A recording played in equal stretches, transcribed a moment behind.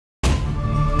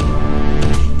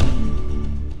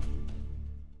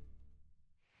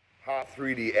Raw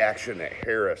 3D action at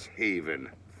Harris Haven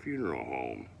Funeral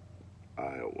Home,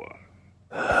 Iowa.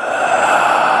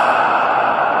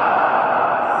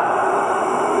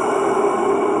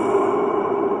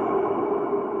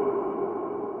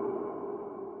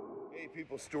 Hey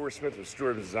people, Stuart Smith with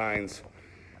Stuart Designs.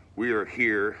 We are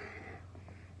here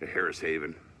at Harris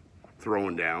Haven,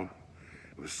 throwing down.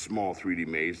 It was a small 3D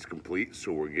maze to complete,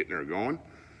 so we're getting her going.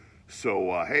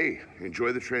 So hey,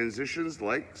 enjoy the transitions,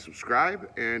 like, subscribe,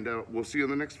 and we'll see you in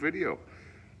the next video.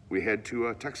 We head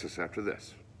to Texas after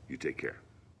this. You take care.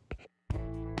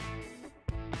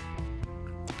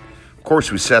 Of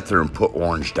course, we sat there and put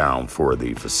orange down for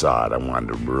the facade. I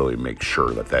wanted to really make sure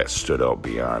that that stood out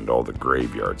beyond all the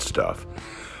graveyard stuff.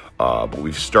 But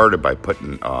we've started by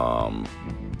putting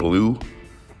blue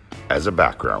as a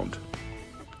background,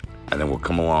 and then we'll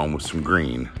come along with some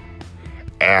green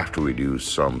after we do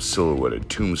some silhouetted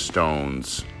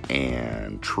tombstones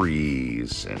and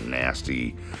trees and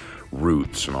nasty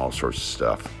roots and all sorts of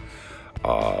stuff.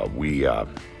 We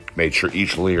made sure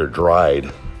each layer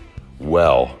dried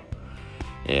well,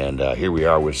 and here we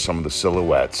are with some of the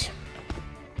silhouettes.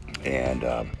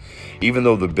 And even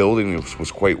though the building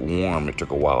was quite warm, it took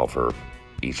a while for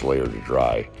each layer to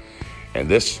dry. And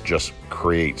this just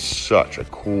creates such a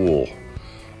cool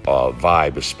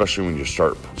vibe, especially when you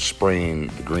start spraying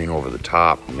the green over the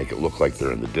top and make it look like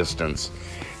they're in the distance.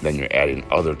 Then you're adding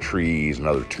other trees and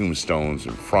other tombstones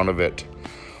in front of it.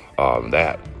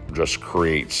 That just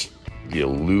creates the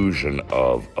illusion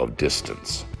of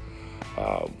distance.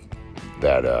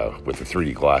 That with the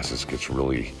 3D glasses gets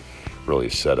really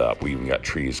set up. We even got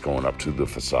trees going up to the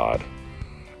facade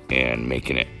and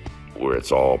making it where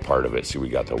it's all part of it. See, we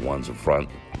got the ones in front,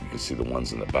 you can see the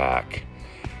ones in the back.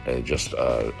 And just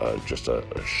a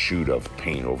shoot of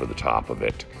paint over the top of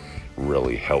it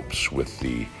really helps with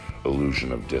the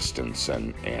illusion of distance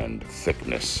and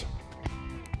thickness.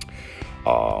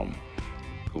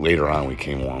 Later on, we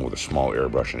came along with a small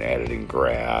airbrush and added in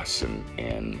grass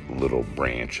and little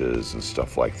branches and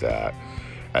stuff like that.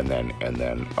 And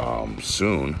then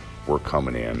soon we're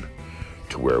coming in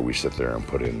to where we sit there and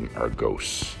put in our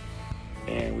ghosts,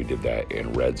 and we did that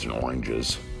in reds and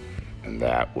oranges. And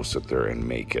that will sit there and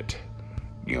make it,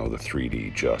 you know, the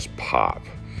 3D just pop.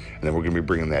 And then we're going to be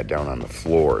bringing that down on the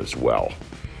floor as well.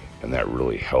 And that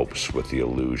really helps with the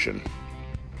illusion.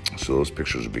 So those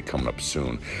pictures will be coming up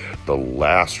soon. The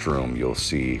last room, you'll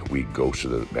see we ghosted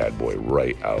the bad boy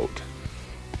right out.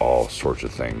 All sorts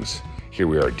of things. Here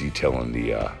we are detailing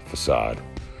the facade.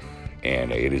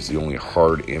 And it is the only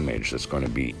hard image that's going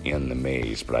to be in the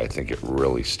maze, but I think it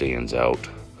really stands out.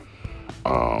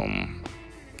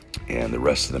 And the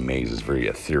rest of the maze is very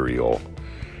ethereal,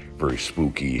 very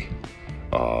spooky.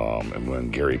 And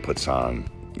when Gary puts on,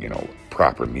 you know,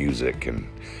 proper music and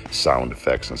sound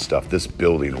effects and stuff, this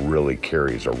building really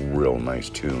carries a real nice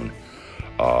tune.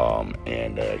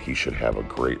 And he should have a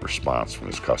great response from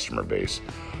his customer base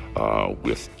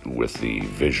with the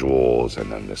visuals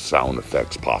and then the sound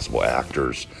effects, possible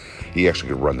actors. He actually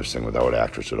could run this thing without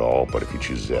actors at all, but if he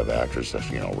chooses to have actors,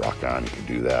 that's, you know, rock on, he can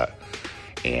do that.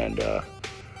 And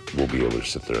we'll be able to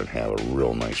sit there and have a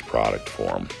real nice product for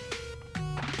them.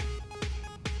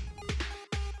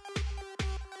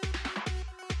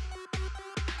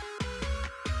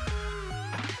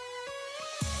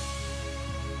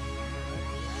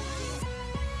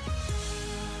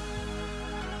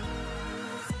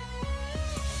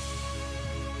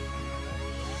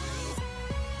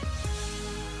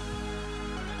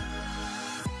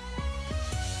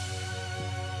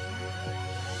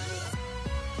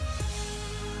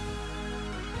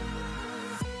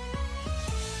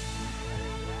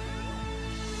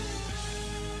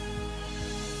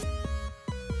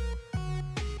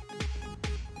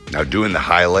 Now doing the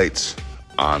highlights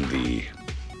on the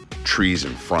trees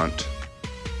in front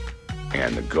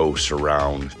and the ghosts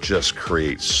around just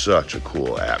creates such a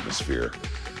cool atmosphere.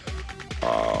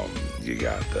 You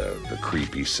got the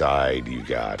creepy side, you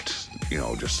got, you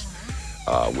know, just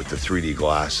with the 3D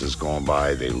glasses going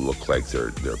by, they look like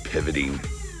they're pivoting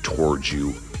towards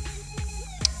you.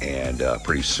 And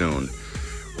pretty soon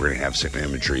we're gonna have some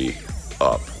imagery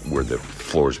up where the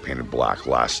floor is painted black.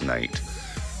 Last night,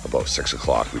 about 6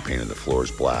 o'clock, we painted the floors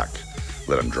black,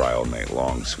 let them dry all night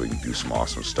long so we can do some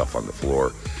awesome stuff on the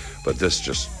floor. But this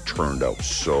just turned out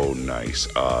so nice.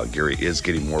 Gary is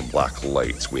getting more black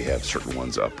lights. We have certain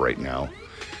ones up right now,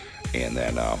 and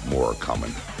then more are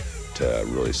coming to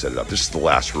really set it up. This is the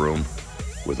last room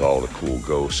with all the cool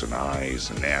ghosts and eyes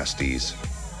and nasties.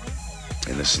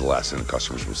 And this is the last thing the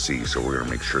customers will see, so we're gonna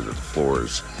make sure that the floor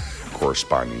is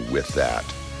corresponding with that.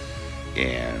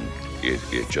 And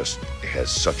it just has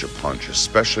such a punch,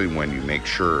 especially when you make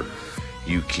sure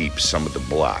you keep some of the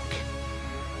black.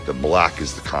 The black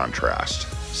is the contrast.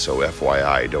 So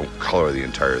FYI, don't color the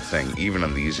entire thing. Even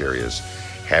in these areas,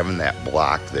 having that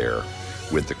black there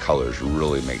with the colors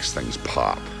really makes things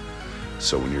pop.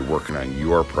 So when you're working on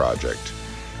your project,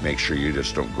 make sure you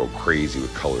just don't go crazy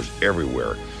with colors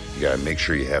everywhere. You gotta make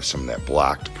sure you have some of that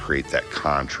black to create that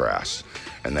contrast.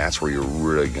 And that's where you're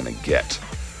really gonna get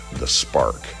the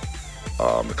spark.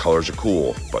 The colors are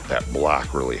cool, but that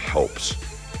black really helps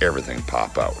everything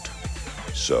pop out.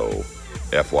 So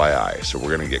FYI, so we're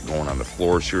gonna get going on the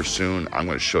floors here soon. I'm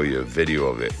gonna show you a video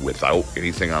of it without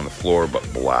anything on the floor but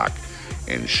black,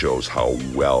 and it shows how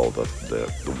well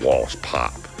the walls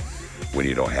pop when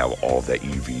you don't have all that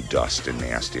UV dust and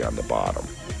nasty on the bottom.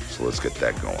 So let's get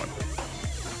that going.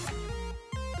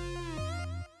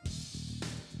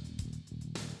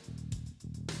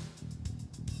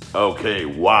 Okay,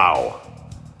 wow,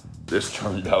 this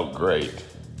turned out great.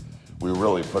 We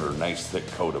really put a nice thick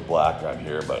coat of black on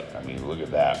here, but I mean, look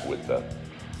at that with the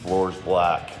floors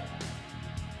black.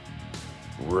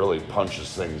 Really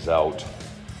punches things out.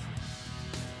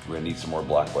 We're gonna need some more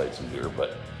black lights in here,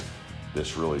 but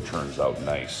this really turns out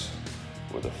nice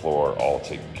with the floor all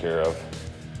taken care of.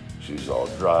 She's all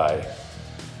dry,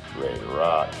 ready to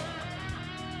rock,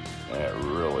 and it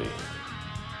really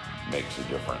makes a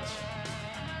difference.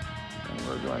 And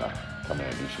we're going to come in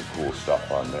and do some cool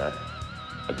stuff on there.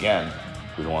 Again,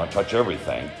 we don't want to touch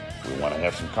everything. We want to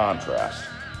have some contrast.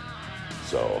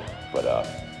 So, but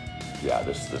yeah,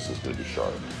 this is going to be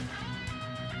sharp.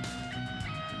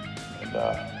 And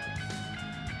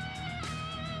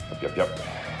yep.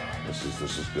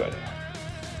 This is good.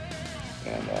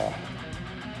 And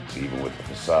so even with the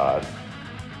facade,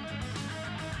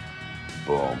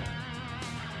 boom,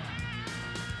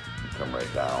 you come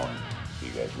right down. You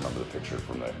guys remember the picture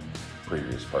from the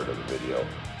previous part of the video.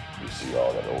 You see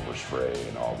all that overspray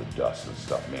and all the dust and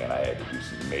stuff. Man, I had to do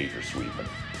some major sweeping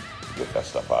to get that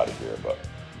stuff out of here, but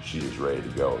she is ready to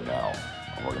go now,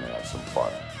 and we're gonna have some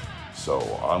fun. So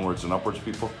onwards and upwards,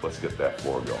 people, let's get that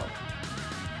floor going.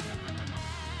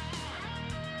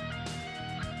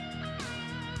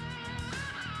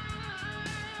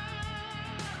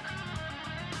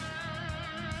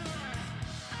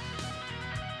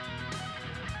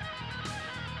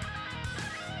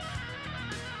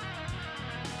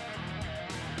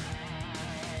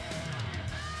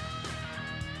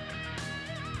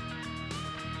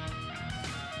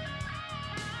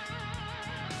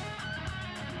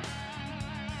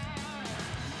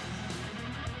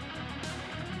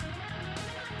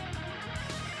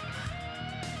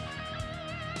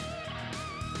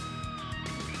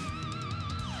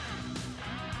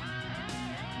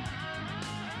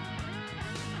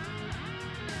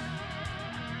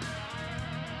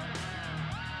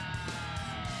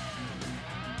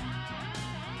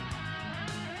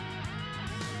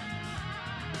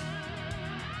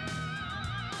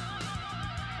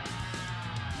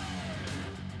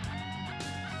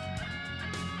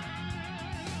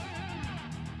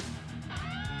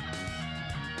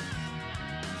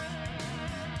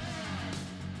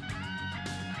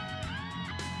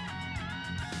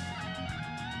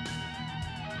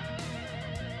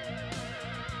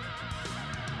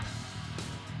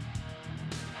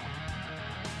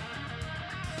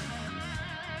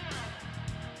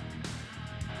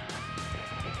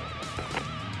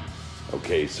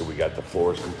 Okay, so we got the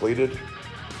floors completed.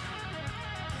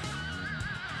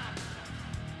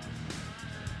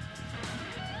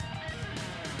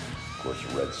 Of course,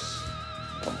 the reds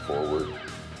come forward.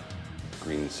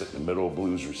 Greens sit in the middle,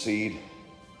 blues recede.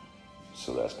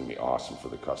 So that's gonna be awesome for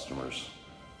the customers,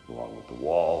 along with the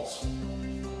walls.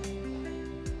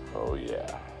 Oh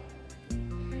yeah.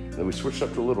 Then we switched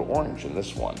up to a little orange in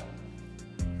this one,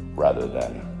 rather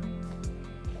than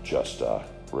just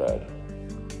red.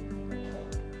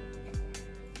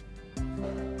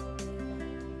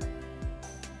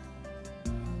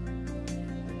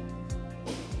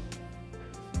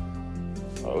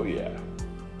 Oh yeah.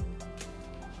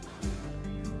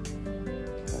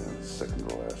 And the second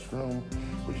to last room,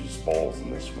 which is balls in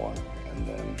this one. And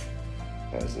then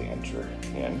as they enter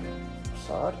in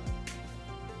facade,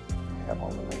 they have all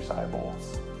the nice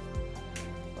eyeballs.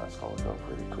 That's gonna look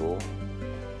pretty cool.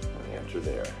 And they enter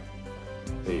there.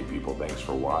 Hey people, thanks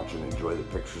for watching. Enjoy the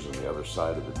pictures on the other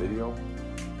side of the video.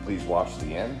 Please watch to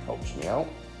the end, helps me out.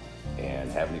 And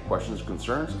have any questions or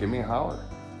concerns, give me a holler.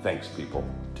 Thanks people,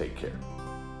 take care.